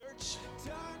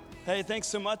Hey, thanks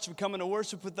so much for coming to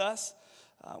worship with us.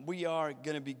 We are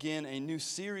going to begin a new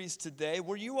series today.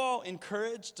 Were you all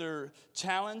encouraged or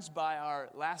challenged by our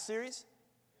last series?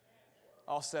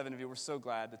 All 7 of you. We're so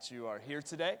glad that you are here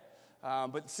today.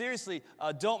 But seriously,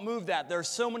 don't move that. There are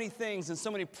so many things and so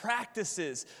many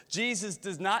practices. Jesus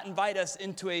does not invite us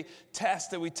into a test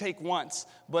that we take once,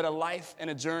 but a life and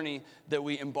a journey that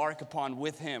we embark upon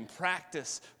with Him.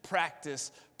 Practice,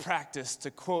 practice, practice,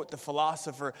 to quote the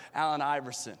philosopher Allen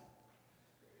Iverson.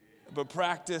 But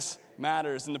practice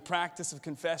matters, and the practice of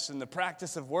confession, the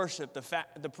practice of worship,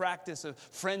 the practice of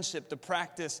friendship, the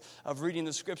practice of reading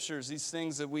the scriptures, these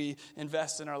things that we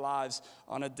invest in our lives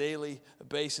on a daily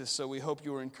basis. So we hope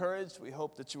you were encouraged. We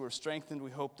hope that you were strengthened.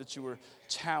 We hope that you were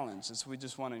challenged. And so we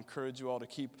just want to encourage you all to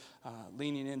keep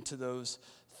leaning into those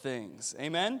things.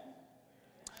 Amen?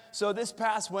 So this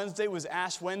past Wednesday was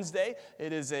Ash Wednesday.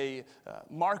 It is a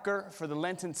marker for the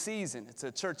Lenten season. It's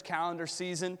a church calendar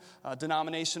season.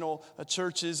 Denominational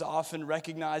churches often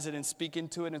recognize it and speak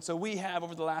into it. And so we have,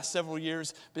 over the last several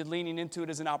years, been leaning into it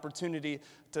as an opportunity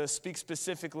to speak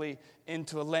specifically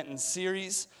into a Lenten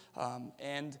series.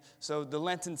 And so the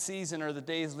Lenten season are the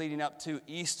days leading up to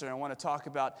Easter. I want to talk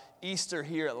about Easter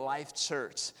here at Life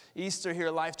Church. Easter here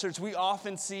at Life Church, we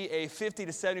often see a 50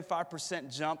 to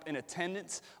 75% jump in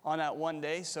attendance on that one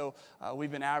day. So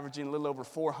we've been averaging a little over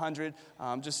 400,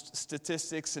 just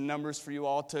statistics and numbers for you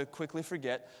all to quickly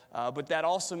forget. But that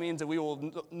also means that we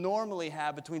will normally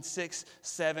have between 6,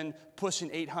 7, pushing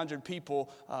 800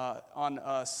 people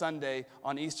on Sunday,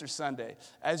 on Easter Sunday.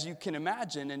 As you can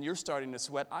imagine, and you're starting to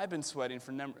sweat, I've been sweating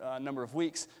for a number of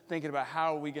weeks thinking about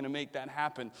how are we going to make that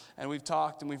happen. And we've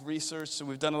talked and we've researched and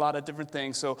we've done a lot of different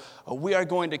things. So we are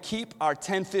going to keep our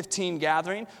 10:15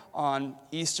 gathering on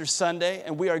Easter Sunday,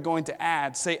 and we are going to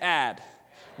add, say add.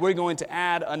 We're going to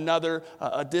add another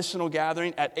additional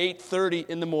gathering at 8:30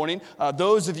 in the morning.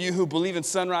 Those of you who believe in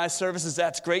sunrise services,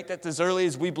 that's great. That's as early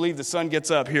as we believe the sun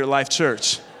gets up here at Life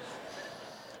Church.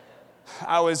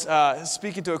 I was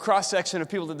speaking to a cross-section of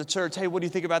people at the church. Hey, what do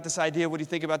you think about this idea? What do you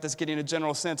think about this getting a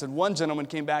general sense? And one gentleman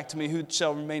came back to me, who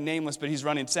shall remain nameless, but he's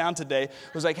running sound today,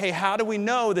 was like, hey, how do we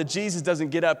know that Jesus doesn't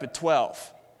get up at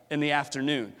 12 in the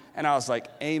afternoon? And I was like,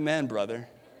 amen, brother.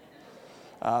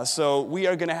 So we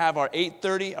are going to have our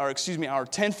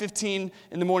 10:15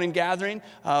 in the morning gathering,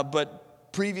 but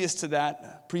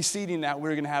preceding that,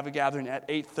 we're going to have a gathering at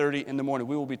 8:30 in the morning.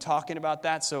 We will be talking about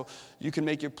that, so you can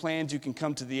make your plans. You can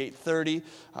come to the 8:30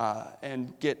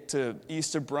 and get to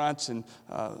Easter brunch, and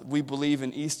we believe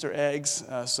in Easter eggs,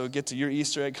 so get to your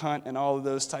Easter egg hunt and all of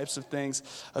those types of things.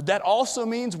 That also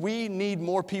means we need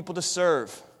more people to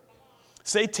serve.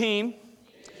 Say team.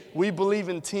 We believe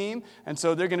in team, and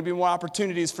so there are going to be more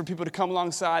opportunities for people to come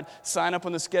alongside, sign up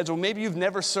on the schedule. Maybe you've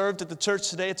never served at the church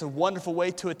today. It's a wonderful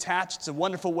way to attach. It's a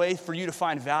wonderful way for you to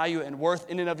find value and worth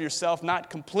in and of yourself, not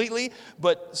completely,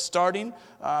 but starting.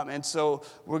 And so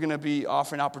we're going to be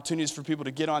offering opportunities for people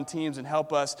to get on teams and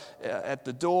help us at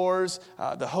the doors,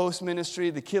 the host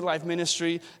ministry, the Kid Life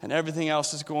ministry, and everything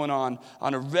else that's going on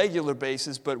a regular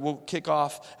basis, but we'll kick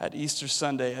off at Easter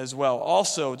Sunday as well.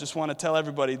 Also, just want to tell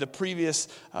everybody, the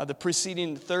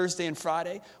preceding Thursday and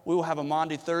Friday, we will have a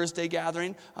Maundy Thursday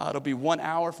gathering. It'll be 1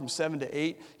 hour from 7 to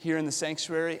 8 here in the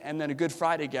sanctuary, and then a Good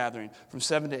Friday gathering from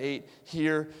 7 to 8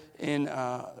 here in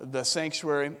the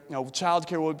sanctuary.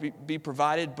 Childcare will be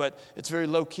provided, but it's very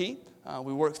low-key.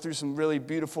 We work through some really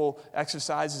beautiful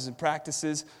exercises and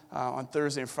practices on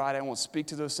Thursday and Friday. I won't speak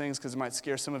to those things because it might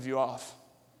scare some of you off.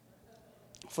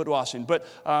 Foot washing. But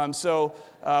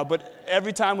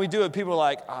every time we do it, people are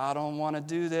like, I don't want to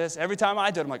do this. Every time I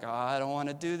do it, I'm like, I don't want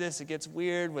to do this. It gets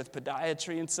weird with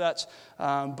podiatry and such.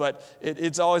 But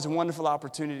it's always a wonderful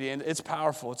opportunity, and it's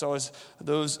powerful. It's always,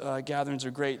 those gatherings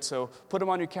are great. So put them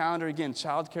on your calendar. Again,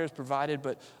 childcare is provided,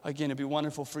 but again, it'd be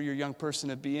wonderful for your young person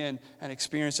to be in and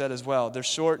experience that as well. They're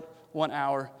short, 1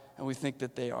 hour, and we think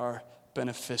that they are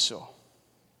beneficial.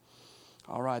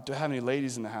 All right, do I have any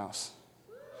ladies in the house?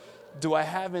 Do I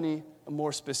have any,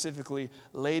 more specifically,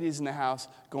 ladies in the house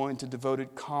going to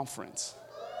Devoted Conference?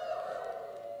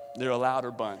 They're a louder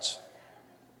bunch.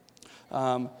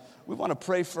 We want to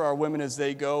pray for our women as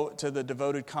they go to the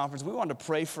Devoted Conference. We want to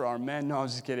pray for our men. No, I'm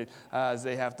just kidding, as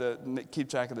they have to keep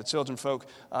track of the children folk.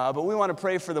 But we want to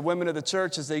pray for the women of the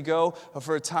church as they go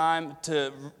for a time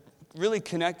to really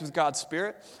connect with God's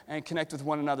Spirit and connect with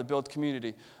one another, build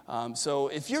community. So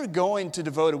if you're going to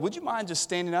Devoted, would you mind just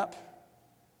standing up?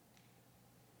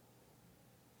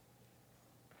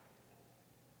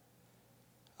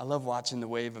 I love watching the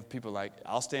wave of people like,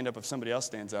 I'll stand up if somebody else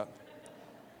stands up.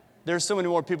 There's so many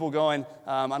more people going.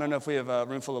 I don't know if we have a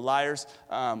room full of liars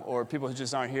or people who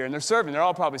just aren't here. And they're serving. They're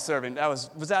all probably serving. Was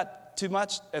that too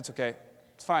much? It's okay.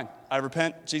 It's fine. I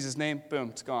repent. Jesus' name. Boom.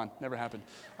 It's gone. Never happened.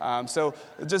 So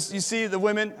just, you see the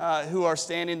women who are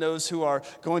standing, those who are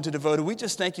going to Devoted. We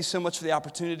just thank you so much for the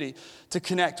opportunity to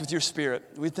connect with your spirit.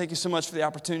 We thank you so much for the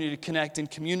opportunity to connect in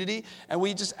community. And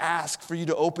we just ask for you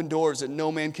to open doors that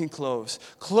no man can close.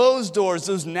 Close doors,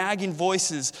 those nagging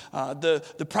voices,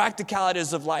 the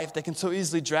practicalities of life that can so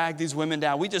easily drag these women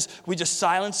down. We just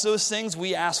silence those things.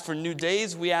 We ask for new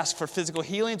days. We ask for physical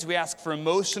healings. We ask for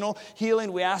emotional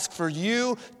healing. We ask for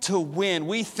you to win.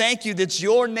 We thank you that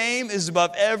your name is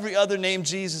above every other name,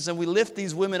 Jesus, and we lift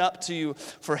these women up to you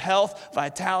for health,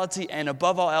 vitality, and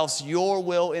above all else, your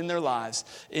will in their lives.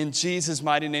 In Jesus'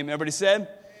 mighty name. Everybody said?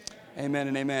 Amen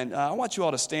and amen. I want you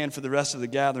all to stand for the rest of the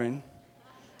gathering.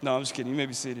 No, I'm just kidding. You may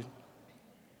be seated.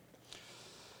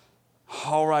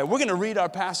 All right, we're going to read our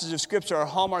passage of Scripture, our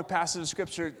hallmark passage of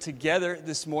Scripture together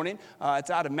this morning. It's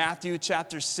out of Matthew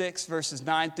chapter 6, verses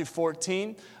 9 through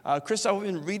 14. Chris, I've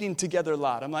been reading together a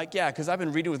lot. I'm like, yeah, because I've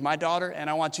been reading with my daughter, and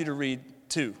I want you to read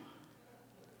too.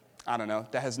 I don't know.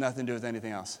 That has nothing to do with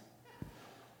anything else.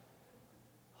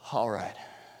 All right.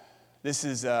 This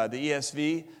is the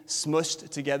ESV smushed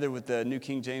together with the New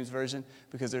King James Version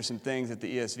because there's some things that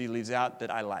the ESV leaves out that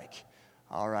I like.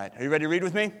 All right. Are you ready to read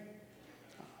with me?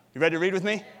 You ready to read with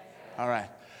me? All right.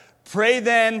 Pray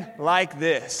then like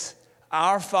this.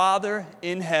 Our Father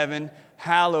in heaven,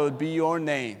 hallowed be your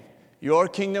name. Your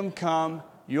kingdom come,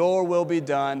 your will be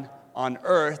done on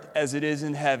earth as it is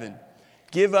in heaven.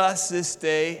 Give us this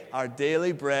day our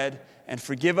daily bread, and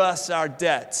forgive us our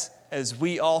debts as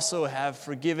we also have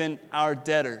forgiven our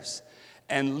debtors.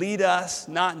 And lead us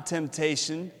not in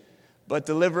temptation, but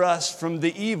deliver us from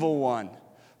the evil one.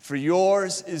 For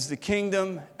yours is the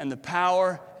kingdom and the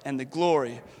power and the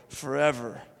glory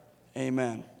forever.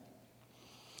 Amen.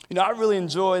 You know, I really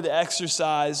enjoy the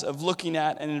exercise of looking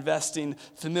at and investing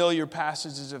familiar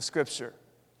passages of Scripture,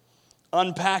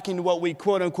 unpacking what we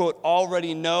quote-unquote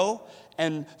already know,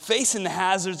 and facing the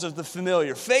hazards of the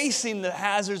familiar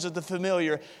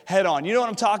head on. You know what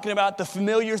I'm talking about? The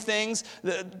familiar things,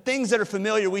 the things that are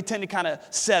familiar, we tend to kind of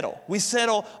settle. We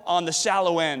settle on the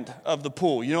shallow end of the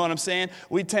pool. You know what I'm saying?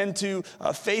 We tend to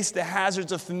face the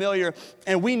hazards of familiar,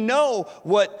 and we know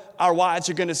what our wives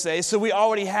are going to say, so we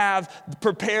already have the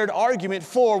prepared argument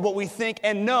for what we think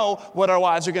and know what our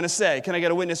wives are going to say. Can I get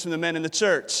a witness from the men in the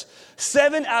church?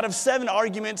 7 out of 7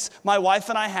 arguments my wife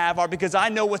and I have are because I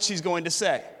know what she's going to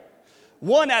say.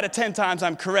 1 out of 10 times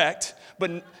I'm correct,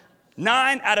 but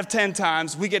 9 out of 10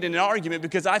 times we get in an argument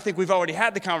because I think we've already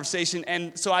had the conversation,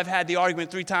 and so I've had the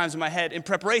argument 3 times in my head in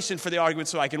preparation for the argument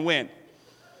so I can win.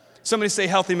 Somebody say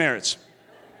healthy marriage.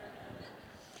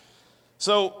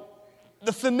 So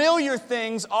the familiar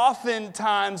things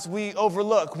oftentimes we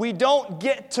overlook. We don't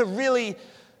get to really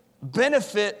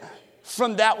benefit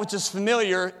from that which is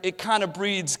familiar. It kind of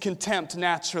breeds contempt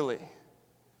naturally.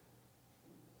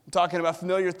 I'm talking about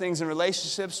familiar things in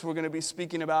relationships. We're going to be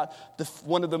speaking about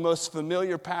one of the most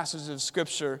familiar passages of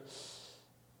Scripture,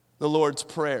 the Lord's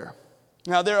Prayer.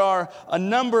 Now, there are a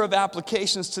number of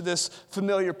applications to this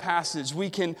familiar passage. We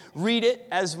can read it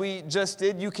as we just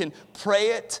did. You can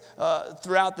pray it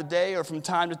throughout the day or from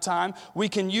time to time. We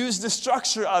can use the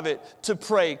structure of it to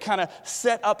pray, kind of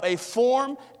set up a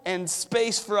form and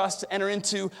space for us to enter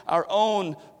into our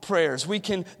own prayers. We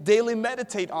can daily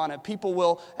meditate on it. People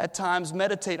will at times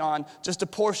meditate on just a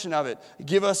portion of it.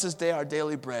 Give us this day our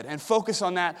daily bread, and focus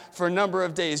on that for a number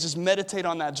of days. Just meditate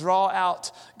on that. Draw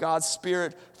out God's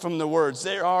Spirit from the words.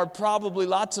 There are probably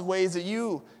lots of ways that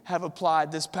you have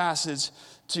applied this passage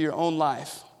to your own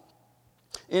life.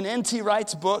 In N.T.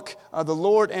 Wright's book, The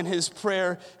Lord and His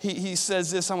Prayer, he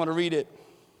says this. I want to read it.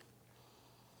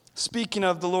 Speaking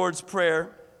of the Lord's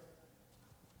Prayer,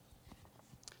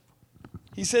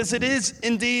 he says, "It is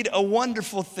indeed a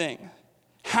wonderful thing.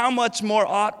 How much more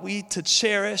ought we to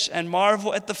cherish and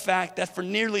marvel at the fact that for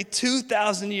nearly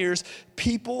 2,000 years,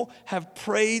 people have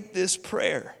prayed this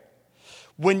prayer.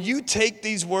 When you take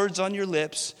these words on your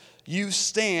lips, you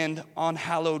stand on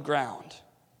hallowed ground."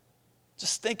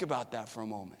 Just think about that for a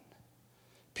moment.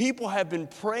 People have been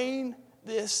praying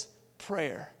this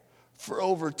prayer for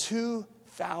over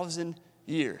 2,000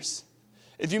 years.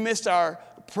 If you missed our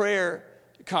prayer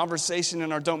conversation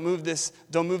in our Don't Move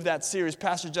That series,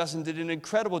 Pastor Justin did an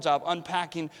incredible job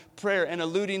unpacking prayer and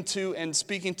alluding to and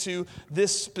speaking to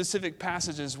this specific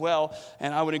passage as well,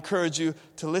 and I would encourage you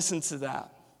to listen to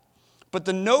that. But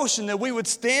the notion that we would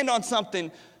stand on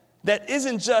something that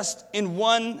isn't just in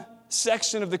one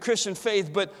section of the Christian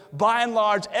faith, but by and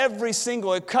large,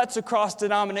 it cuts across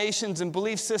denominations and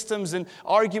belief systems and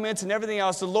arguments and everything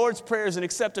else. The Lord's Prayer is an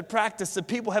accepted practice that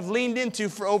people have leaned into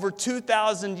for over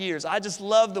 2,000 years. I just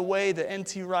love the way that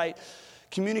N.T. Wright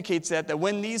communicates that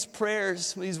when these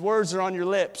prayers, these words are on your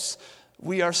lips,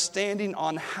 we are standing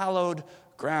on hallowed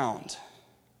ground.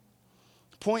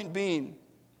 Point being,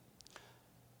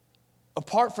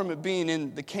 apart from it being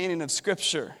in the canon of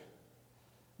Scripture,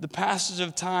 the passage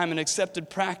of time and accepted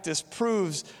practice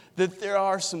proves that there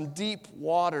are some deep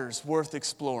waters worth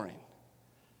exploring.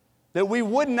 That we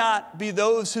would not be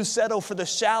those who settle for the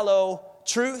shallow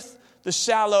truth, the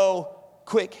shallow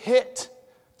quick hit,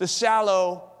 the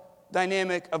shallow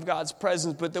dynamic of God's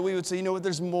presence, but that we would say, you know what,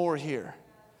 there's more here.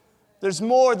 There's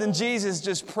more than Jesus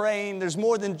just praying. There's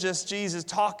more than just Jesus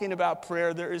talking about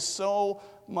prayer. There is so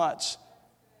much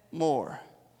more.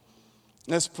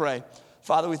 Let's pray.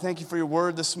 Father, we thank you for your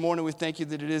word this morning. We thank you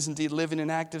that it is indeed living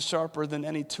and active, sharper than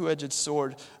any two-edged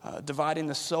sword, dividing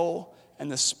the soul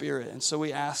and the spirit. And so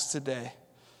we ask today,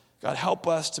 God, help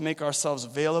us to make ourselves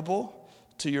available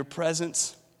to your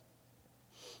presence.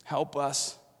 Help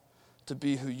us to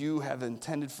be who you have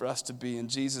intended for us to be. In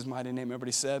Jesus' mighty name,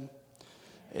 everybody said,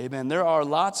 amen. There are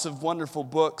lots of wonderful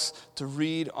books to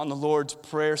read on the Lord's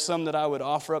Prayer, some that I would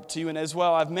offer up to you. And as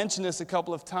well, I've mentioned this a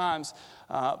couple of times,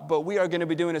 but we are going to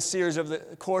be doing a series over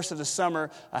the course of the summer,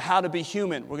 How to Be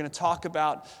Human. We're going to talk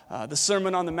about the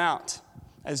Sermon on the Mount.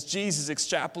 As Jesus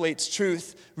extrapolates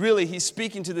truth, really he's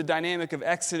speaking to the dynamic of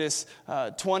Exodus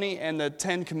 20 and the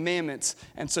 10 Commandments.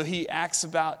 And so he talks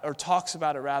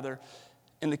about it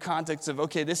in the context of,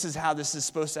 okay, this is how this is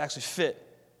supposed to actually fit.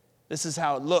 This is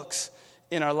how it looks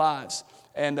in our lives.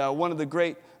 And one of the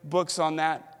great books on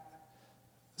that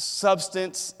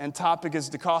substance and topic is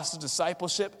The Cost of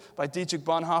Discipleship by Dietrich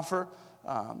Bonhoeffer.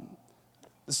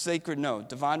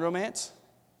 Divine Romance?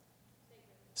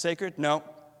 Sacred? No.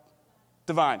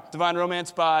 Divine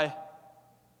Romance by...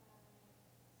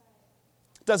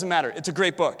 Doesn't matter. It's a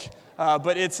great book.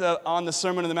 But it's on the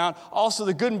Sermon on the Mount. Also,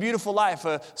 The Good and Beautiful Life,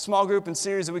 a small group and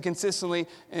series that we consistently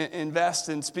invest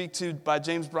and speak to by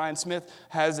James Bryan Smith,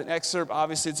 has an excerpt.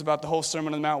 Obviously, it's about the whole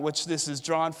Sermon on the Mount, which this is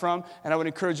drawn from. And I would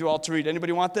encourage you all to read.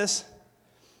 Anybody want this?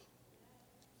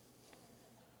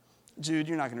 Jude,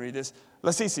 you're not going to read this.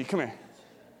 Lasisi, come here.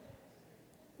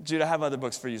 Jude, I have other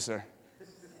books for you, sir.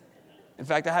 In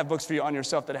fact, I have books for you on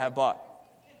yourself that I have bought.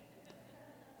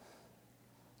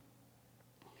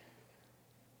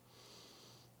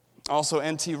 Also,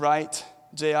 N.T. Wright,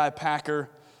 J.I. Packer.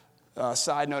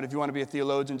 Side note, if you want to be a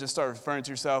theologian, just start referring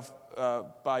to yourself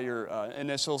by your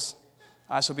initials.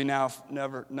 I shall be now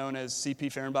never known as C.P.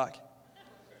 Fehrenbach.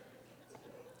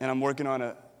 And I'm working on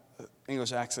an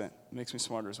English accent. It makes me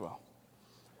smarter as well.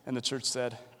 And the church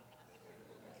said,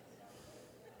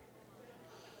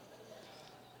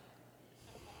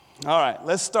 all right,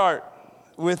 let's start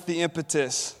with the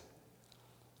impetus.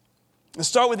 Let's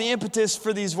start with the impetus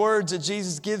for these words that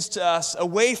Jesus gives to us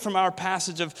away from our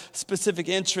passage of specific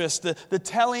interest. The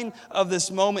telling of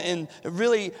this moment and it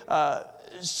really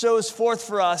shows forth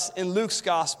for us in Luke's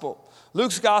gospel.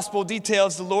 Luke's gospel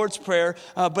details the Lord's Prayer,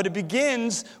 but it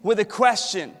begins with a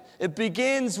question. It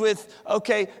begins with,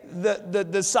 okay, the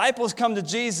disciples come to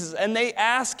Jesus and they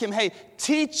ask him, hey,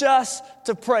 teach us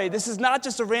to pray. This is not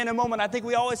just a random moment. I think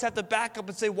we always have to back up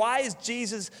and say, why is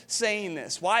Jesus saying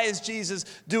this? Why is Jesus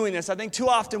doing this? I think too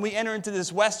often we enter into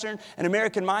this Western and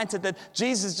American mindset that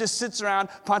Jesus just sits around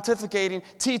pontificating,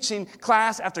 teaching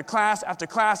class after class after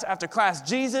class after class.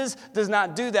 Jesus does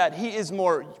not do that. He is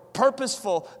more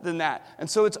purposeful than that. And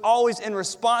so it's always in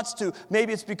response to,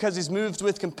 maybe it's because he's moved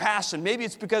with compassion. Maybe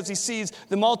it's because he sees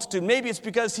the multitude. Maybe it's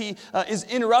because he is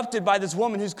interrupted by this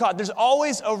woman who's caught. There's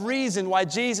always a reason why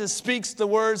Jesus speaks the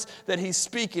words that he's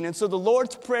speaking. And so the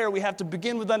Lord's Prayer, we have to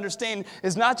begin with understanding,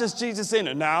 is not just Jesus saying,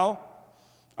 and now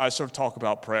I shall talk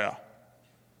about prayer.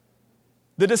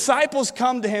 The disciples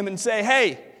come to him and say,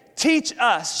 hey, teach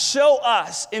us, show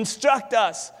us, instruct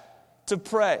us to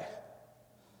pray.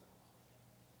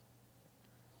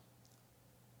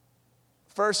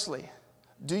 Firstly,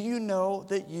 do you know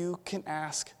that you can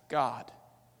ask God?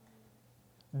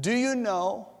 Do you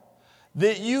know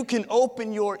that you can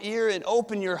open your ear and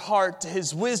open your heart to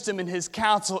his wisdom and his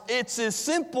counsel? It's as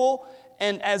simple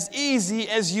and as easy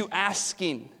as you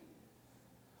asking.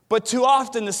 But too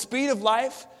often the speed of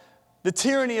life, the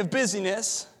tyranny of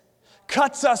busyness,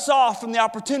 cuts us off from the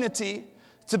opportunity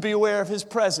to be aware of his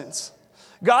presence.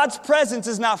 God's presence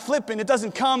is not flippant. It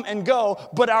doesn't come and go,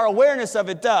 but our awareness of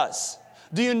it does.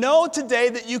 Do you know today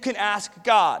that you can ask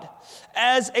God?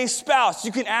 As a spouse,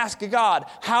 you can ask God,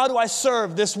 how do I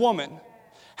serve this woman?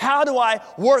 How do I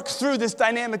work through this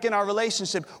dynamic in our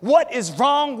relationship? What is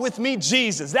wrong with me,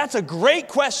 Jesus? That's a great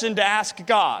question to ask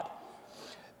God.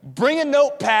 Bring a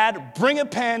notepad, bring a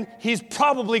pen. He's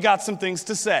probably got some things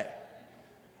to say.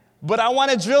 But I want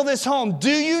to drill this home.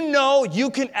 Do you know you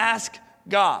can ask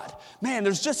God? Man,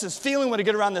 there's just this feeling when I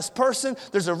get around this person.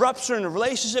 There's a rupture in a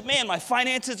relationship. Man, my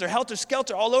finances are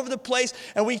helter-skelter all over the place.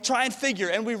 And we try and figure,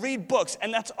 and we read books.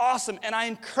 And that's awesome. And I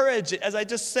encourage it. As I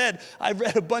just said, I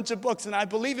read a bunch of books. And I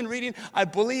believe in reading. I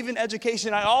believe in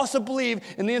education. I also believe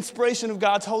in the inspiration of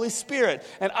God's Holy Spirit.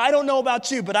 And I don't know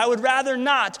about you, but I would rather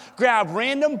not grab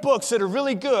random books that are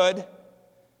really good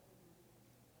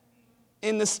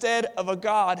in the stead of a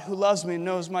God who loves me and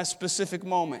knows my specific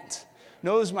moment,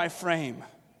 knows my frame.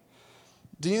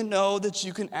 Do you know that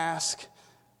you can ask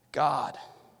God?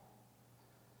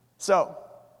 So,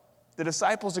 the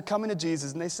disciples are coming to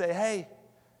Jesus and they say, hey,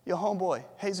 yo homeboy,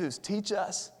 Jesus, teach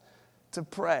us to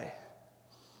pray.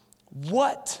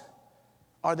 What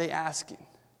are they asking?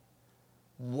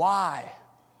 Why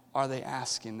are they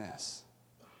asking this?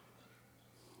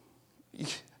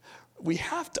 We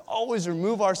have to always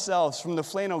remove ourselves from the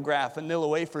flannel graph, vanilla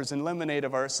wafers, and lemonade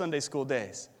of our Sunday school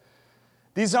days.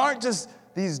 These aren't just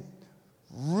these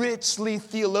richly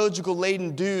theological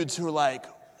laden dudes who are like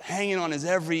hanging on his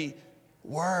every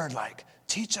word, like,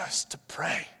 teach us to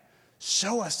pray.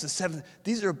 Show us the seventh.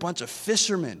 These are a bunch of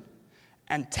fishermen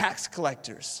and tax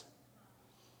collectors.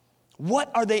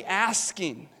 What are they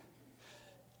asking?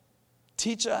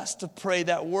 Teach us to pray.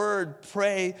 That word,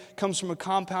 pray, comes from a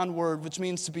compound word, which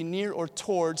means to be near or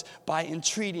towards by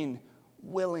entreating,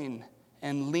 willing,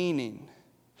 and leaning.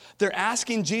 They're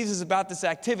asking Jesus about this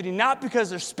activity, not because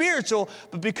they're spiritual,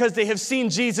 but because they have seen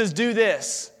Jesus do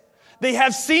this. They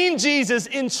have seen Jesus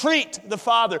entreat the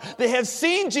Father. They have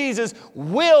seen Jesus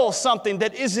will something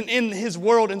that isn't in his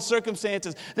world and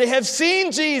circumstances. They have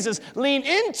seen Jesus lean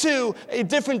into a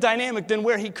different dynamic than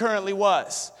where he currently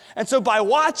was. And so by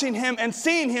watching him and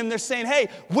seeing him, they're saying, hey,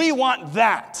 we want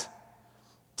that.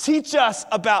 Teach us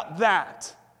about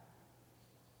that.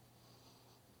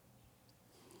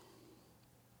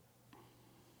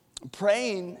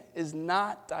 Praying is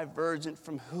not divergent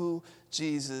from who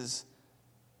Jesus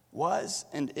was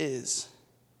and is.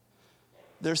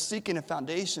 They're seeking a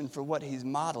foundation for what he's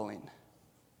modeling.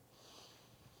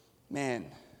 Man,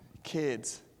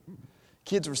 kids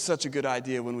were such a good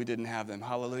idea when we didn't have them.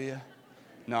 Hallelujah.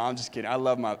 No, I'm just kidding. I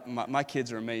love my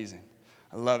kids are amazing.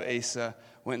 I love Asa.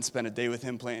 Went and spent a day with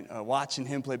him watching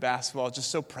him play basketball. Just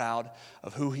so proud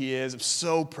of who he is. I'm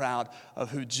so proud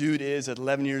of who Jude is at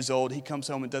 11 years old. He comes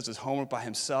home and does his homework by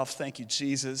himself. Thank you,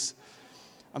 Jesus.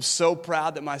 I'm so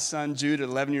proud that my son Jude at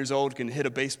 11 years old can hit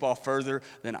a baseball further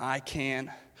than I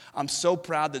can. I'm so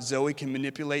proud that Zoe can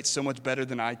manipulate so much better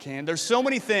than I can. There's so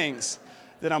many things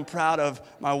that I'm proud of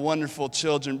my wonderful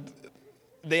children.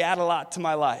 They add a lot to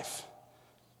my life.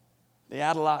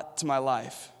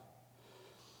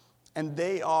 And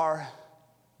they are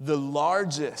the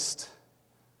largest,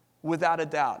 without a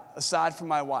doubt, aside from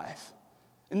my wife.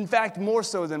 In fact, more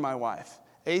so than my wife.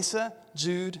 Asa,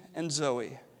 Jude, and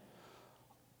Zoe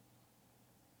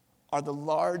are the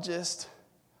largest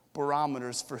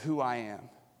barometers for who I am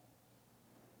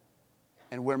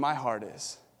and where my heart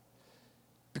is.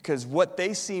 Because what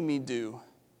they see me do,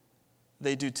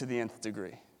 they do to the nth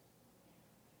degree.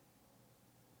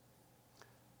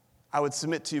 I would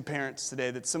submit to you parents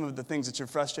today that some of the things that you're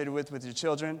frustrated with your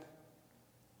children,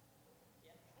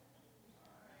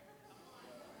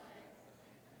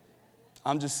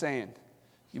 I'm just saying,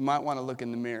 you might want to look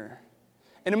in the mirror.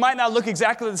 And it might not look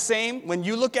exactly the same when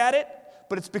you look at it,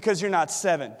 but it's because you're not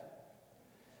 7.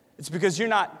 It's because you're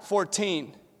not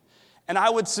 14. And I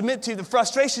would submit to you the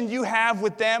frustration you have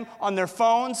with them on their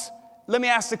phones. Let me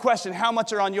ask the question, how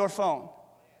much are on your phone?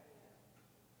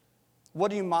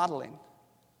 What are you modeling?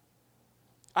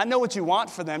 I know what you want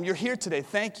for them. You're here today.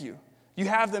 Thank you. You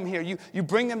have them here. You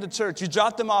bring them to church. You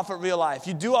drop them off at Real Life.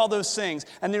 You do all those things.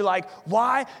 And they're like,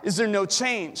 why is there no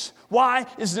change? Why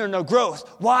is there no growth?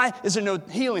 Why is there no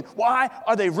healing? Why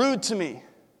are they rude to me?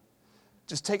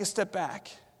 Just take a step back.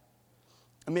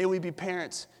 And may we be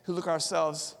parents who look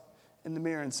ourselves in the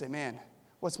mirror and say, man,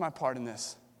 what's my part in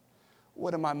this?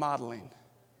 What am I modeling?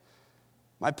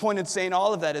 My point in saying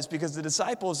all of that is because the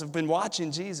disciples have been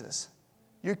watching Jesus.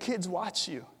 Your kids watch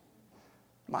you.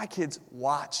 My kids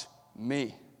watch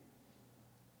me.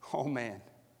 Oh, man.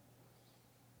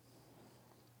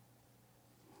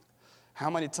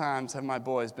 How many times have my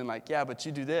boys been like, yeah, but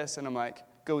you do this? And I'm like,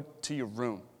 go to your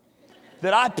room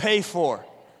that I pay for.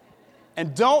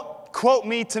 And don't quote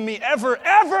me to me ever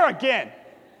again.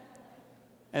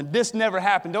 And this never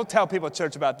happened. Don't tell people at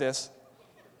church about this.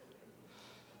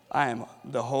 I am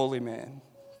the holy man.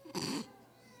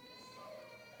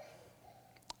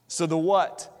 So the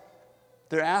what?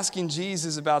 They're asking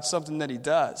Jesus about something that he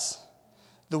does.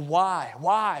 The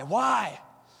why?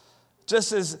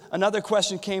 Just as another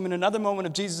question came in another moment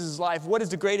of Jesus' life, what is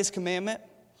the greatest commandment?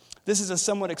 This is a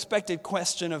somewhat expected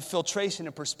question of filtration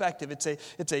and perspective.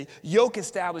 It's a yoke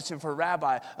establishment for a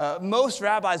rabbi. Most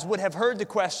rabbis would have heard the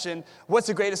question, what's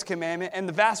the greatest commandment? And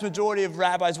the vast majority of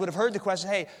rabbis would have heard the question,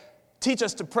 hey, teach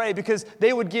us to pray, because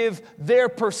they would give their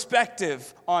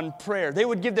perspective on prayer. They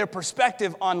would give their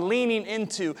perspective on leaning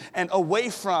into and away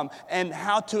from and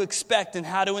how to expect and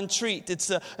how to entreat.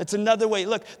 It's another way.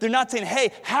 Look, they're not saying,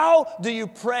 hey, how do you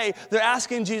pray? They're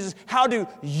asking Jesus, how do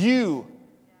you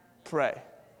pray?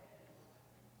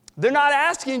 They're not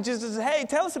asking Jesus, hey,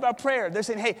 tell us about prayer. They're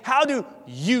saying, hey, how do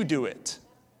you do it?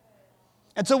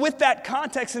 And so with that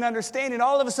context and understanding,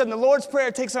 all of a sudden the Lord's Prayer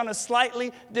takes on a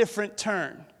slightly different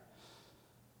turn.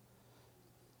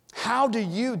 How do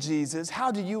you, Jesus,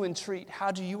 how do you entreat?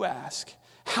 How do you ask?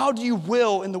 How do you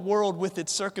will in the world with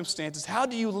its circumstances? How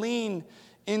do you lean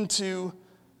into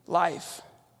life?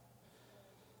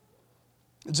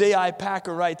 J.I.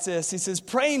 Packer writes this. He says,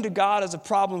 praying to God is a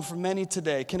problem for many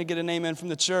today. Can I get an amen from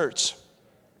the church?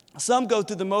 Some go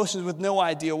through the motions with no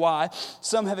idea why.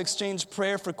 Some have exchanged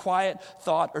prayer for quiet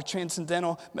thought or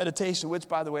transcendental meditation, which,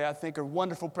 by the way, I think are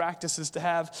wonderful practices to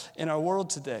have in our world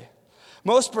today.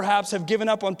 Most perhaps have given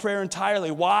up on prayer entirely.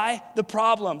 Why? The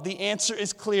problem. The answer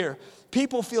is clear.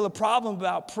 People feel a problem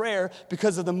about prayer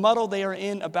because of the muddle they are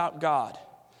in about God.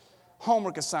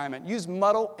 Homework assignment. Use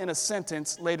muddle in a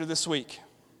sentence later this week.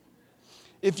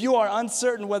 If you are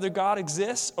uncertain whether God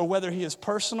exists or whether he is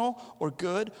personal or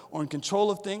good or in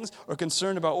control of things or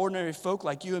concerned about ordinary folk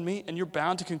like you and me, and you're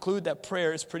bound to conclude that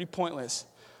prayer is pretty pointless,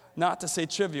 not to say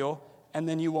trivial, and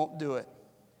then you won't do it.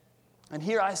 And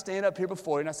here I stand up here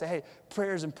before you and I say, hey,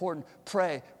 prayer is important.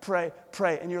 Pray, pray,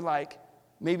 pray. And you're like,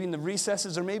 maybe in the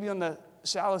recesses or maybe on the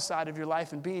shallow side of your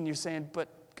life and being, you're saying, but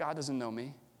God doesn't know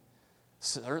me.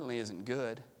 Certainly isn't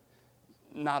good.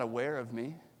 Not aware of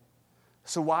me.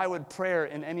 So why would prayer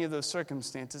in any of those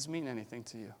circumstances mean anything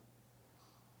to you?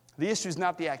 The issue is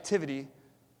not the activity,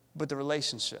 but the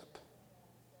relationship.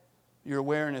 Your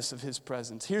awareness of his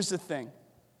presence. Here's the thing.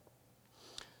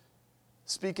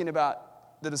 Speaking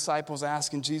about the disciples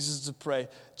asking Jesus to pray,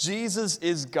 Jesus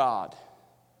is God.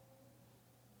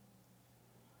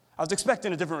 I was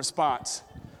expecting a different response.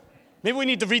 Maybe we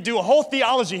need to redo a whole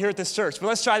theology here at this church, but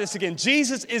let's try this again.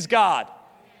 Jesus is God.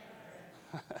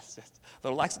 That's just a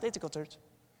little lackadaisical, church.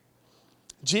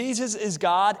 Jesus is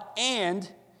God, and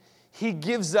he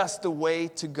gives us the way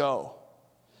to go.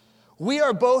 We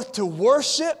are both to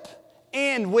worship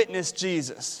and witness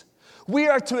Jesus. We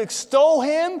are to extol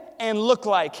him and look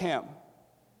like him.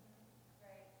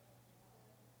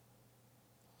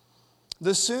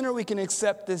 The sooner we can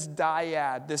accept this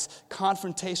dyad, this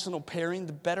confrontational pairing,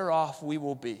 the better off we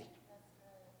will be.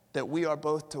 That we are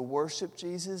both to worship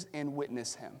Jesus and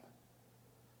witness him.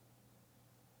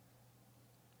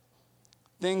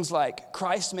 Things like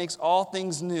Christ makes all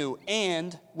things new,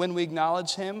 and when we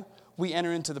acknowledge him, we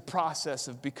enter into the process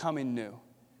of becoming new.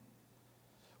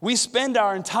 We spend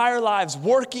our entire lives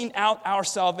working out our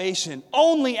salvation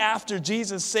only after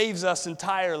Jesus saves us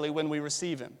entirely when we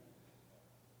receive him.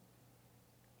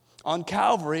 On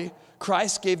Calvary,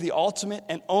 Christ gave the ultimate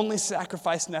and only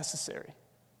sacrifice necessary.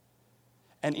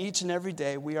 And each and every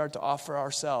day, we are to offer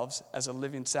ourselves as a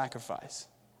living sacrifice.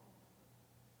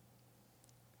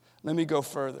 Let me go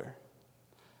further.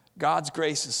 God's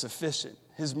grace is sufficient.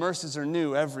 His mercies are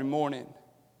new every morning.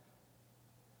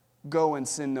 Go and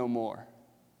sin no more.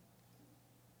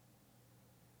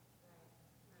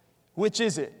 Which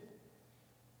is it?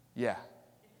 Yeah.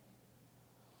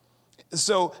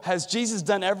 So has Jesus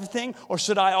done everything, or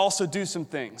should I also do some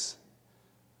things?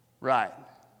 Right.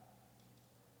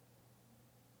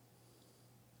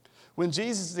 When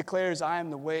Jesus declares, I am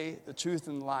the way, the truth,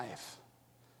 and life,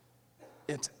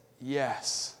 it's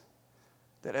yes,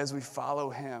 that as we follow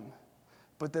him.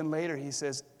 But then later he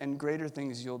says, and greater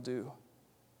things you'll do.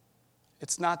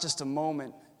 It's not just a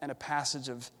moment and a passage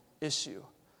of issue,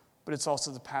 but it's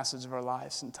also the passage of our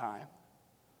lives and time.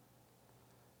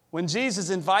 When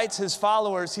Jesus invites his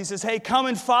followers, he says, hey, come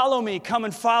and follow me, come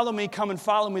and follow me, come and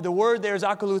follow me. The word there is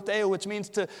akolutheo, which means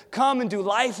to come and do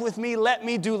life with me, let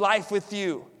me do life with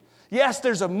you. Yes,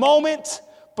 there's a moment,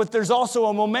 but there's also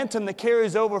a momentum that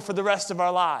carries over for the rest of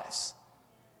our lives.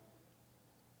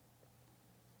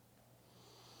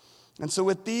 And so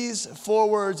with these 4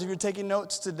 words, if you're taking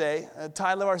notes today, the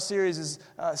title of our series is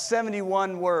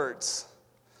 71 words,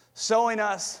 showing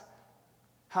us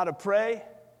how to pray,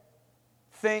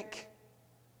 think,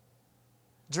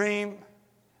 dream.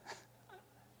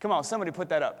 Come on, somebody put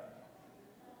that up.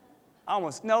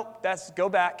 Nope, go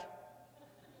back.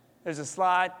 There's a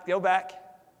slide, go back.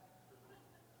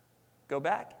 Go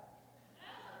back.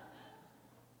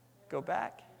 Go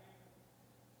back.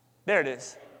 There it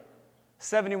is.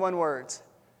 71 words.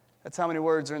 That's how many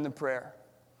words are in the prayer.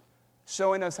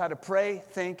 Showing us how to pray,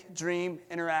 think, dream,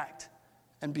 interact,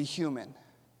 and be human.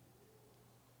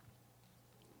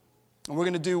 And we're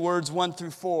going to do words 1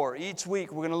 through 4. Each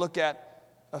week, we're going to look at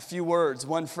a few words,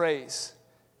 one phrase,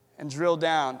 and drill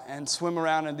down and swim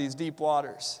around in these deep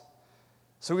waters.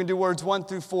 So we're going to do words 1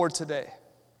 through 4 today.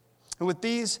 And with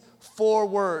these 4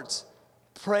 words,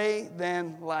 pray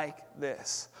then like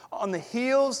this. On the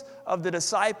heels of the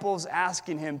disciples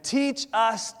asking him, teach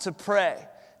us to pray.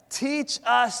 Teach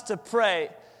us to pray.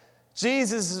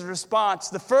 Jesus' response,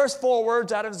 the first 4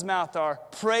 words out of his mouth are,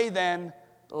 pray then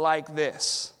like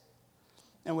this.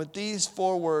 And with these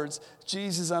 4 words,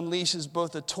 Jesus unleashes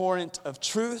both a torrent of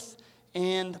truth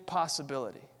and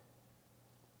possibility.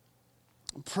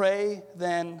 Pray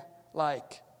then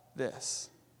like this.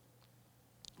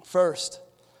 First,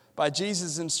 by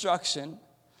Jesus' instruction,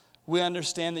 we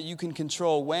understand that you can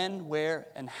control when, where,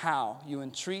 and how you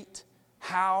entreat,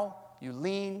 how you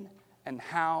lean, and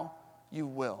how you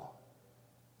will.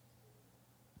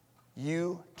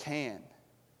 You can.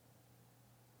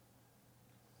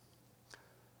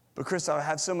 But Chris, I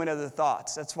have so many other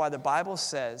thoughts. That's why the Bible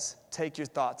says, take your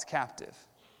thoughts captive.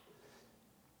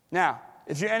 Now,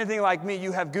 if you're anything like me,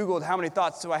 you have Googled how many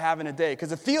thoughts do I have in a day,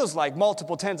 because it feels like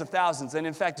multiple tens of thousands. And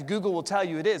in fact, Google will tell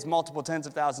you it is multiple tens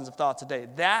of thousands of thoughts a day.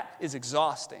 That is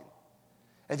exhausting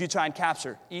if you try and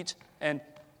capture each and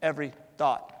every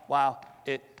thought while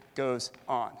it goes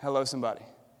on. Hello, somebody.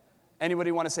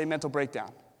 Anybody want to say mental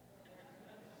breakdown?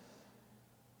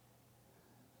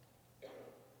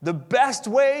 The best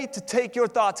way to take your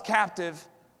thoughts captive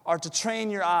are to train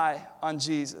your eye on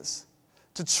Jesus,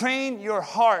 to train your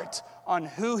heart on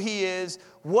who he is,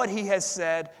 what he has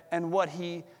said, and what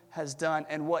he has done,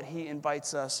 and what he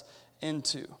invites us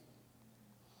into.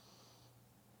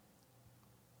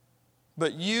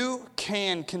 But you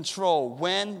can control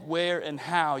when, where, and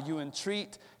how you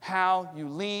entreat, how you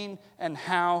lean, and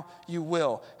how you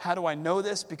will. How do I know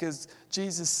this? Because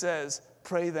Jesus says,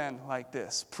 pray then like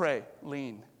this. Pray,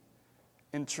 lean,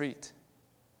 entreat,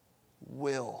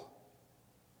 will.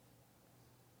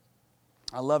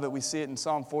 I love it. We see it in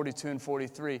Psalm 42 and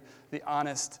 43, the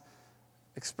honest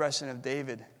expression of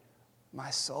David. My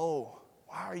soul,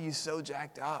 why are you so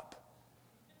jacked up?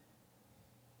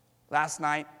 Last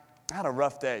night, I had a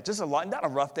rough day. Not a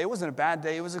rough day. It wasn't a bad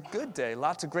day. It was a good day.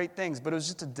 Lots of great things, but it was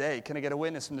just a day. Can I get a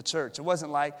witness from the church? It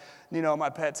wasn't like, my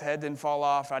pet's head didn't fall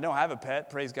off. I don't have a pet,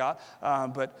 praise God.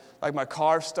 But like my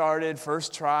car started,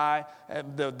 first try.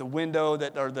 The window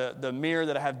the mirror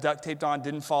that I have duct taped on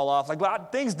didn't fall off.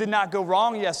 Like things did not go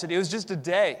wrong yesterday. It was just a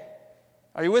day.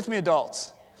 Are you with me,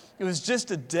 adults? It was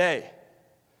just a day.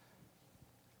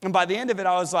 And by the end of it,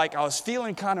 I was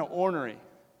feeling kind of ornery.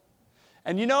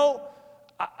 And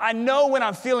I know when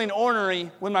I'm feeling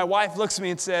ornery when my wife looks at me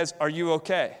and says, are you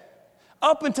okay?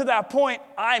 Up until that point,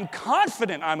 I'm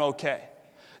confident I'm okay.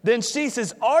 Then she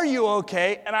says, are you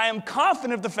okay? And I am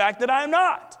confident of the fact that I am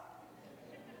not.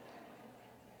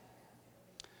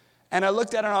 And I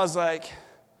looked at her and I was like,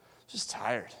 just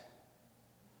tired.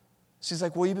 She's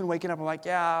like, well, you've been waking up. I'm like,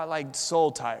 yeah, like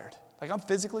soul tired. Like I'm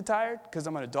physically tired because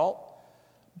I'm an adult,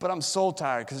 but I'm soul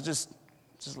tired because just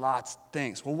lots of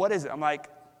things. Well, what is it? I'm like,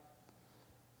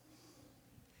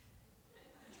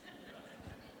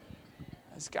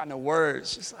 I just got no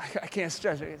words. Just like I can't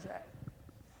stress it.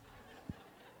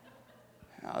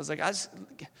 I was like, it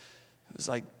was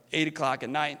like 8 o'clock at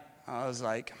night. I was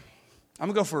like, I'm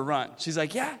going to go for a run. She's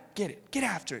like, yeah, get it. Get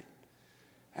after it.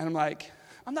 And I'm like,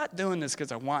 I'm not doing this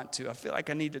because I want to. I feel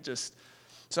like I need to just.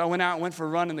 So I went out and went for a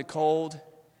run in the cold.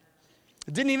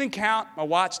 It didn't even count. My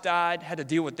watch died. Had to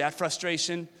deal with that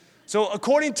frustration. So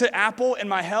according to Apple and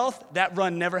my health, that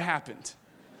run never happened.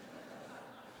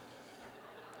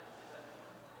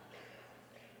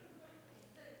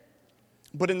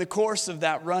 But in the course of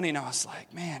that running, I was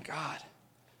like, man, God, I'm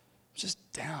just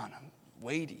down. I'm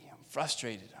weighty. I'm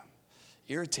frustrated. I'm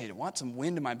irritated. I want some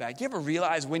wind in my back. You ever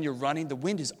realize when you're running, the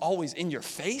wind is always in your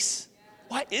face?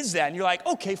 What is that? And you're like,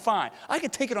 okay, fine. I can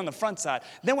take it on the front side.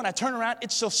 Then when I turn around,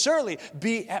 it shall surely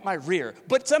be at my rear.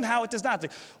 But somehow it does not.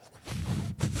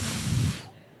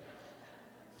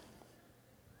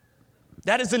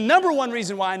 That is the number one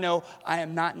reason why I know I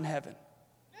am not in heaven.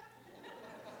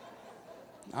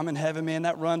 I'm in heaven, man.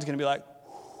 That run's going to be like.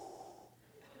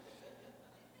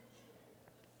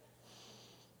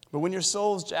 But when your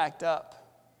soul's jacked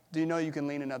up, do you know you can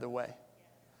lean another way?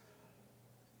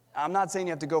 I'm not saying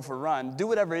you have to go for a run. Do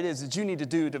whatever it is that you need to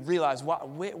do to realize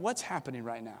what's happening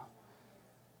right now.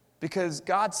 Because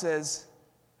God says,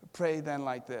 pray then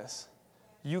like this.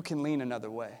 You can lean another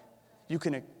way. You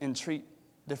can entreat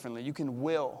differently. You can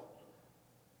will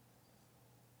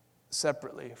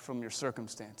separately from your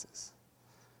circumstances.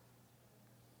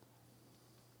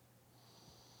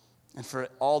 And for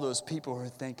all those people who are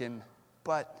thinking,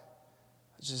 but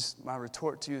just my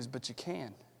retort to you is, but you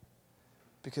can.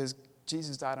 Because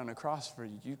Jesus died on a cross for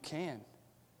you. You can.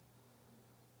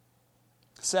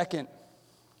 Second,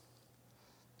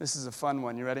 this is a fun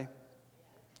one. You ready?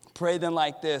 Pray then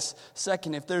like this.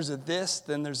 Second, if there's a this,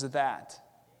 then there's a that.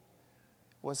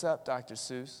 What's up, Dr.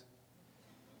 Seuss?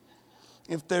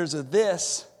 If there's a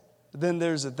this, then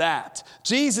there's a that.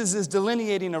 Jesus is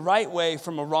delineating a right way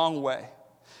from a wrong way.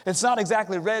 It's not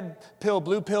exactly red pill,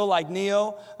 blue pill like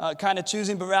Neo kind of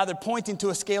choosing, but rather pointing to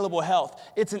a scalable health.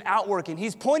 It's an outworking.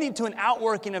 He's pointing to an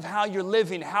outworking of how you're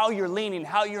living, how you're leaning,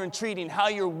 how you're entreating, how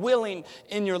you're willing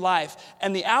in your life.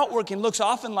 And the outworking looks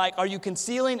often like, are you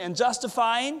concealing and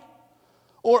justifying,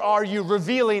 or are you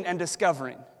revealing and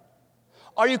discovering?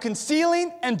 Are you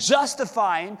concealing and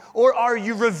justifying, or are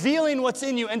you revealing what's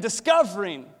in you and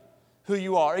discovering who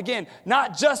you are? Again,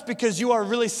 not just because you are a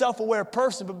really self-aware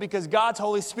person, but because God's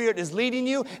Holy Spirit is leading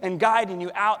you and guiding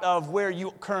you out of where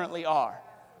you currently are.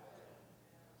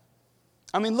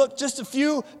 I mean, look, just a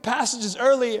few passages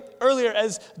earlier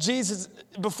as Jesus,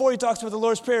 before he talks about the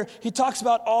Lord's Prayer, he talks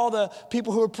about all the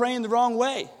people who are praying the wrong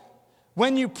way.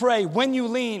 When you pray, when you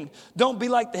lean, don't be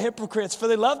like the hypocrites, for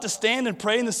they love to stand and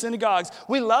pray in the synagogues.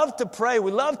 We love to pray.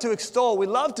 We love to extol. We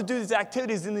love to do these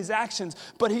activities and these actions.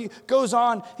 But he goes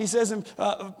on, he says in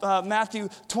Matthew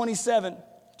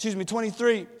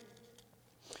 23,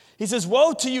 he says,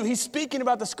 woe to you. He's speaking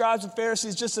about the scribes and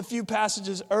Pharisees just a few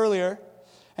passages earlier.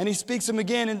 And he speaks them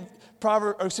again in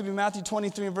Matthew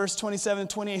 23 and verse 27 and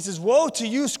 28. He says, woe to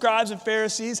you, scribes and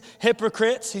Pharisees,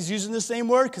 hypocrites. He's using the same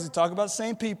word because he's talking about the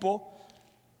same people.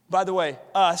 By the way,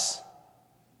 us.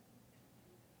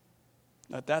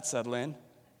 Let that settle in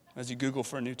as you Google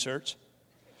for a new church.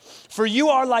 For you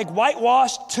are like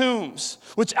whitewashed tombs,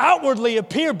 which outwardly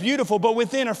appear beautiful, but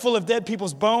within are full of dead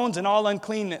people's bones and all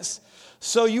uncleanness.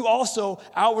 So you also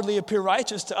outwardly appear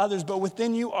righteous to others, but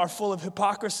within you are full of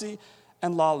hypocrisy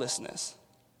and lawlessness.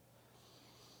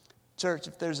 Church,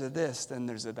 if there's a this, then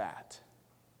there's a that.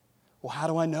 Well, how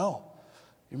do I know?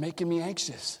 You're making me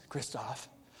anxious, Christoph.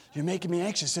 You're making me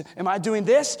anxious. Am I doing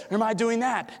this or am I doing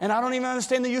that? And I don't even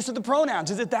understand the use of the pronouns.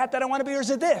 Is it that I want to be, or is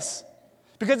it this?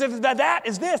 Because if that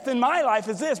is this, then my life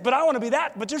is this. But I want to be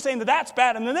that. But you're saying that that's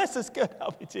bad and then this is good.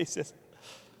 Help me, Jesus.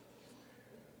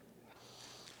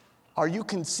 Are you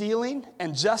concealing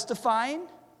and justifying?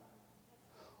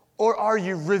 Or are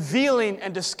you revealing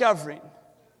and discovering?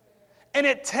 And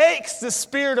it takes the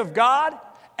Spirit of God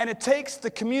and it takes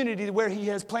the community where He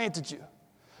has planted you.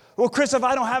 Well, Chris, if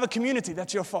I don't have a community,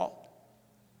 that's your fault.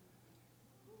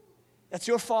 That's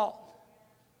your fault.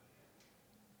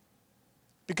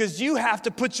 Because you have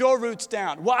to put your roots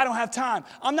down. Well, I don't have time.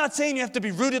 I'm not saying you have to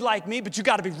be rooted like me, but you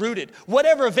got to be rooted.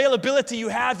 Whatever availability you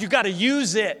have, you got to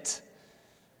use it.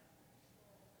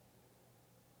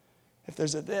 If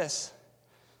there's a this,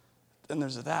 then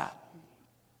there's a that.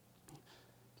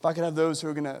 If I could have those who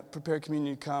are going to prepare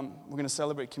communion come, we're going to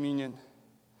celebrate communion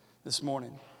this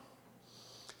morning.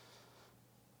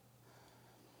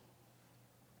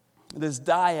 This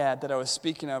dyad that I was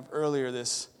speaking of earlier,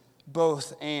 this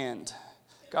both and.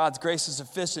 God's grace is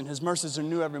sufficient. His mercies are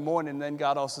new every morning. And then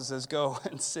God also says, go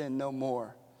and sin no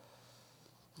more.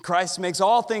 Christ makes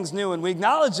all things new, and we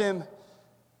acknowledge Him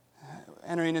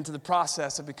entering into the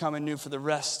process of becoming new for the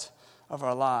rest of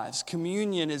our lives.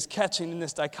 Communion is catching in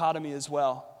this dichotomy as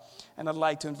well. And I'd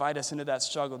like to invite us into that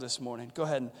struggle this morning. Go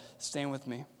ahead and stand with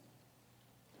me.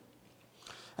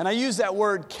 And I use that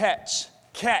word catch.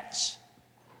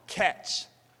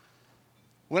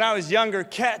 When I was younger,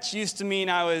 catch used to mean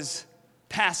I was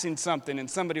passing something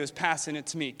and somebody was passing it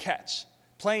to me. Catch.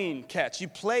 Playing catch. You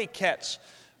play catch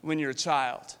when you're a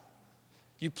child.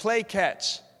 You play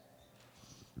catch.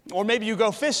 Or maybe you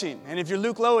go fishing, and if you're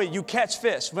Luke Lowy, you catch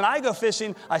fish. When I go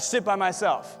fishing, I sit by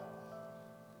myself.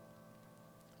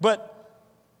 But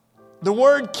the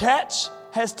word catch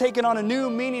has taken on a new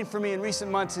meaning for me in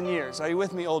recent months and years. Are you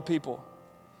with me, old people?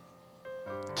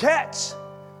 Catch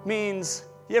means,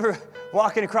 you ever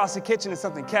walking across the kitchen and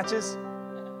something catches?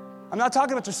 I'm not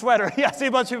talking about your sweater. Yeah, I see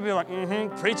a bunch of people be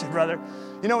like, preach it, brother.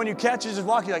 You know, when you catch, you just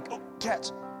walk, you're like, oh, catch.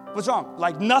 What's wrong?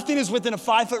 Like nothing is within a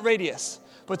 5-foot radius,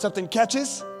 but something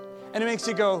catches, and it makes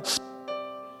you go,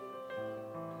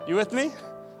 you with me?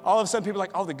 All of a sudden, people are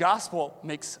like, oh, the gospel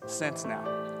makes sense now.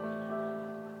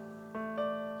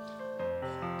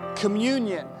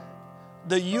 communion,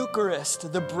 the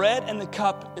Eucharist, the bread and the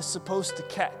cup is supposed to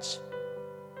catch.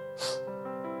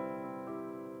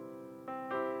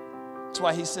 That's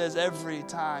why he says every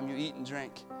time you eat and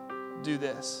drink, do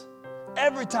this.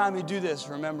 Every time you do this,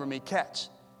 remember me. Catch,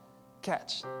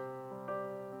 catch,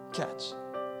 catch.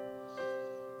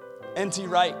 N.T.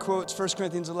 Wright quotes 1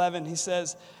 Corinthians 11. He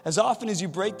says, as often as you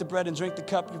break the bread and drink the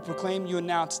cup, you proclaim, you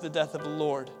announce the death of the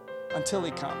Lord until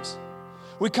he comes.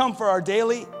 We come for our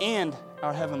daily and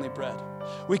our heavenly bread.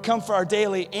 We come for our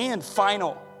daily and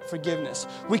final forgiveness.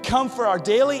 We come for our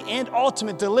daily and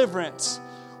ultimate deliverance.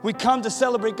 We come to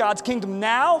celebrate God's kingdom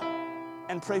now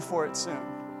and pray for it soon.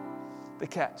 The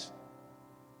catch.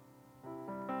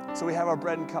 So we have our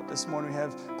bread and cup this morning. We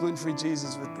have Gluten-Free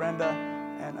Jesus with Brenda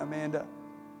and Amanda.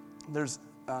 There's,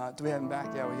 do we have them back?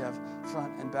 Yeah, we have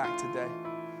front and back today.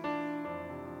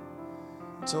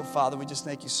 So, Father, we just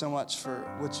thank you so much for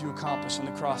what you accomplished on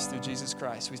the cross through Jesus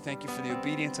Christ. We thank you for the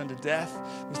obedience unto death.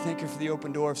 We thank you for the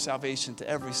open door of salvation to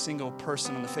every single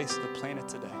person on the face of the planet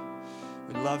today.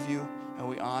 We love you and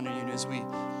we honor you. And as we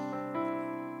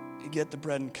get the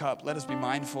bread and cup, let us be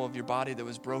mindful of your body that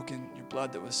was broken, your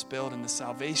blood that was spilled, and the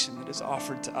salvation that is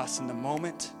offered to us in the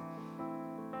moment,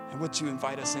 and what you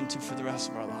invite us into for the rest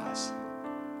of our lives.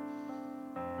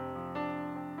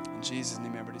 In Jesus'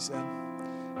 name, everybody said,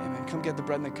 amen. Come get the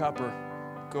bread and the cup, or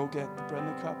go get the bread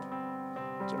and the cup,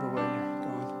 whichever way you're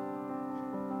going.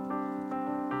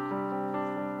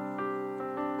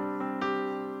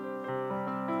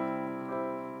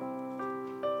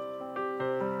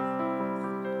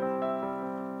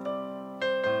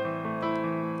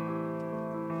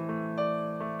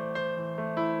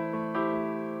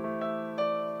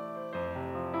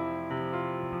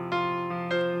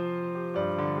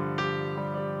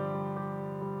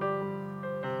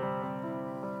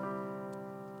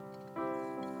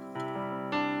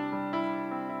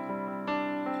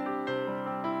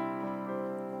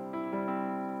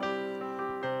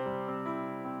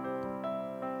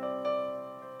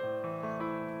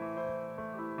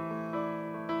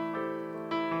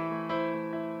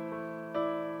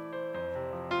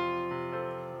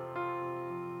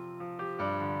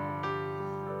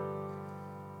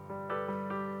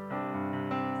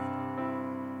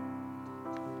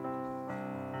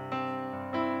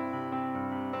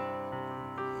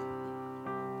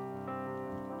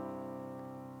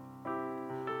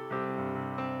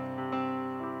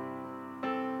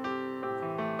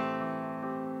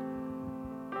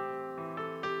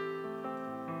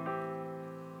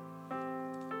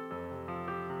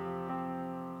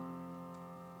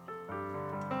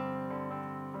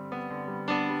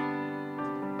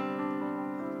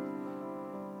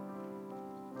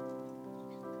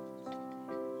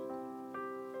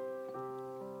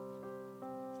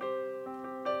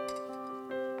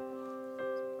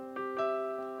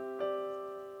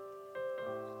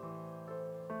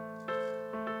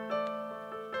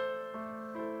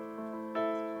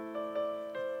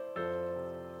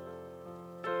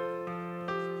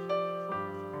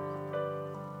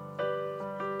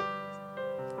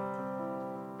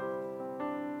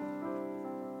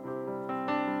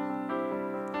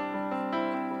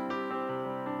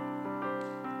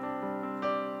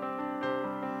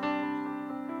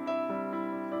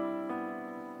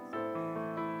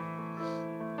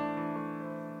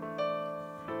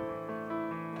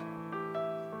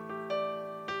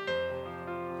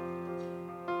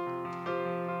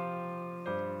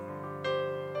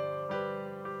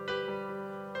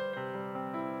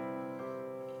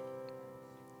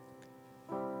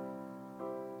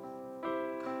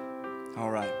 All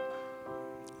right.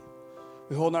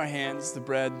 We hold in our hands the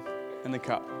bread and the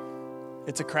cup.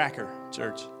 It's a cracker,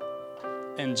 church,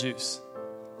 and juice.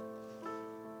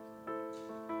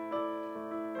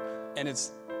 And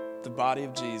it's the body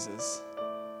of Jesus.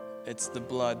 It's the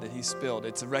blood that he spilled.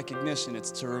 It's a recognition.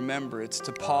 It's to remember. It's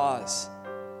to pause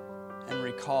and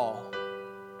recall.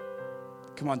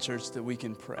 Come on, church, that we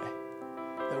can pray,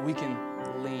 that we can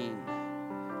lean,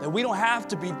 that we don't have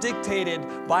to be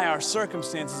dictated by our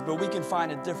circumstances, but we can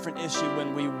find a different issue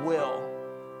when we will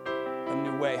a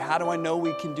new way. How do I know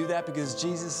we can do that? Because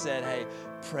Jesus said, hey,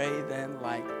 pray then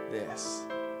like this.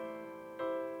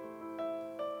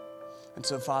 And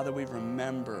so, Father, we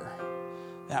remember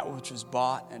that which was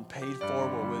bought and paid for,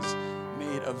 what was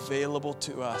made available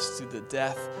to us through the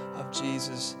death of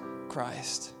Jesus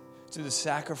Christ, through the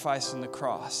sacrifice on the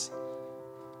cross.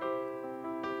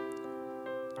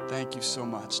 Thank you so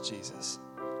much, Jesus.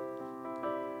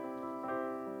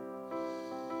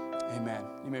 Amen.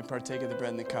 You may partake of the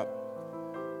bread and the cup.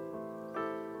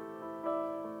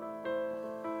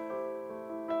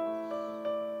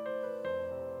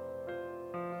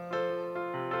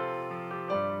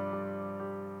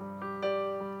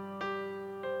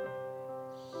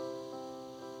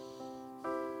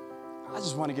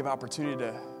 just want to give opportunity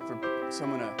for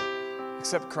someone to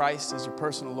accept Christ as your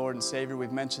personal Lord and Savior.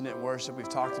 We've mentioned it in worship. We've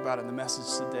talked about it in the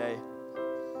message today.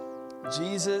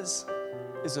 Jesus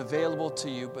is available to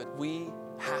you, but we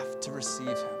have to receive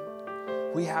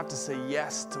him. We have to say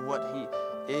yes to what he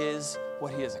is,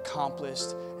 what he has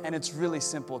accomplished. And it's really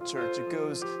simple, church. It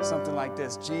goes something like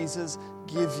this. Jesus,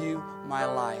 give you my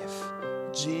life.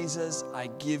 Jesus, I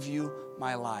give you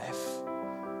my life.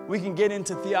 We can get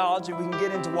into theology. We can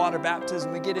get into water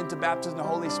baptism. We get into baptism of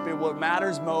the Holy Spirit. What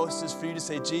matters most is for you to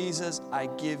say, Jesus, I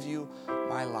give you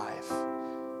my life.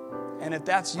 And if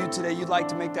that's you today, you'd like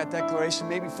to make that declaration,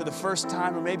 maybe for the first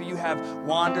time, or maybe you have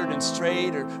wandered and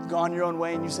strayed or gone your own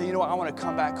way, and you say, you know what, I want to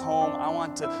come back home. I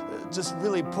want to just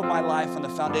really put my life on the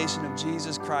foundation of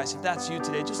Jesus Christ. If that's you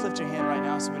today, just lift your hand right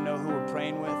now so we know who we're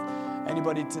praying with.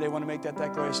 Anybody today want to make that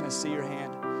declaration? I see your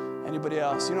hand. Anybody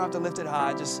else? You don't have to lift it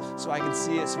high, just so I can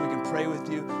see it, so we can pray with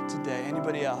you today.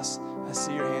 Anybody else? I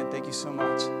see your hand. Thank you so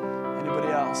much. Anybody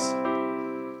else?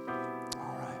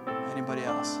 All right. Anybody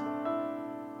else?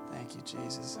 Thank you,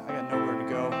 Jesus. I got nowhere to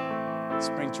go.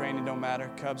 Spring training don't matter.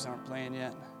 Cubs aren't playing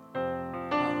yet.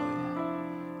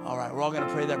 Hallelujah. All right, we're all going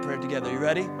to pray that prayer together. You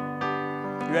ready?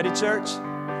 You ready, church?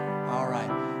 All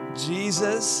right.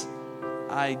 Jesus,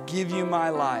 I give you my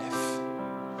life.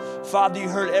 Father, you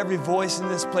heard every voice in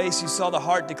this place. You saw the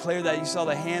heart declare that. You saw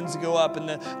the hands go up and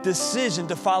the decision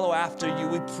to follow after you.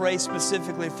 We pray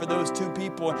specifically for those two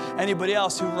people. Anybody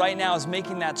else who right now is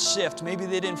making that shift. Maybe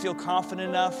they didn't feel confident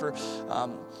enough or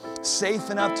safe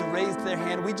enough to raise their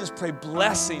hand. We just pray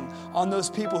blessing on those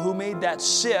people who made that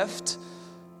shift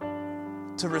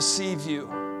to receive you.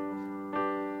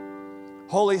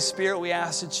 Holy Spirit, we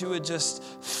ask that you would just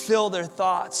fill their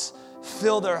thoughts,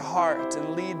 fill their heart,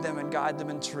 and lead them and guide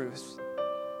them in truth.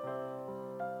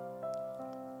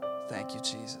 Thank you,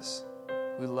 Jesus.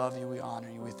 We love you. We honor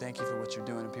you. We thank you for what you're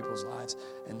doing in people's lives.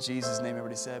 In Jesus' name,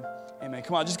 everybody said, amen.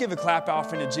 Come on, just give a clap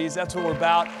offering to Jesus. That's what we're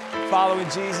about, following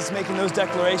Jesus, making those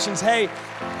declarations. Hey,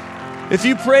 if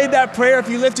you prayed that prayer, if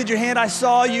you lifted your hand, I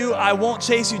saw you. I won't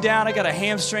chase you down. I got a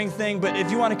hamstring thing. But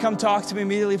if you want to come talk to me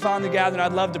immediately following the gathering,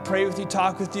 I'd love to pray with you,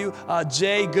 talk with you.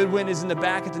 Jay Goodwin is in the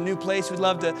back at the new place. We'd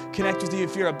love to connect with you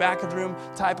if you're a back of the room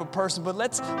type of person. But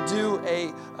let's do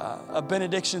a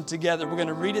benediction together. We're going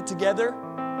to read it together,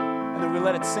 and then we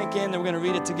let it sink in. Then we're going to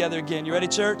read it together again. You ready,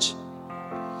 church?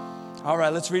 All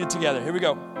right, let's read it together. Here we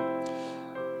go.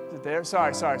 Is it there?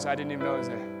 Sorry. I didn't even know it was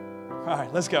there. All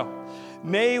right, let's go.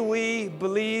 May we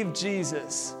believe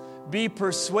Jesus, be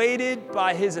persuaded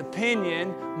by his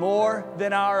opinion more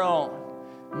than our own.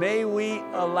 May we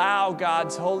allow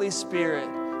God's Holy Spirit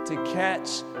to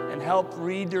catch and help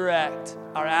redirect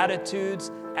our attitudes,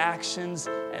 actions,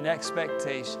 and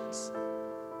expectations.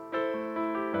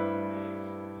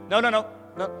 No,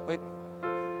 wait.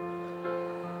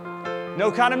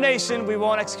 No condemnation. We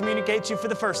won't excommunicate you for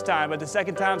the first time, but the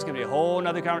second time it's going to be a whole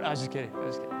nother conversation. I was just kidding.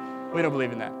 We don't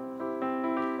believe in that.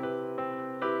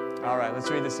 All right, let's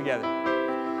read this together.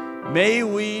 May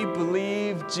we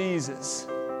believe Jesus,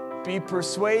 be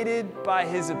persuaded by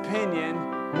his opinion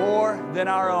more than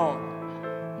our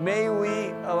own. May we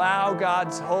allow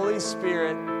God's Holy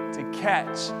Spirit to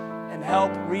catch and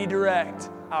help redirect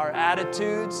our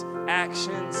attitudes,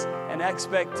 actions, and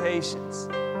expectations.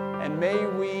 And may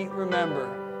we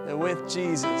remember that with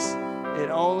Jesus,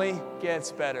 it only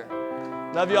gets better.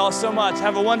 Love you all so much.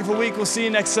 Have a wonderful week. We'll see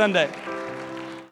you next Sunday.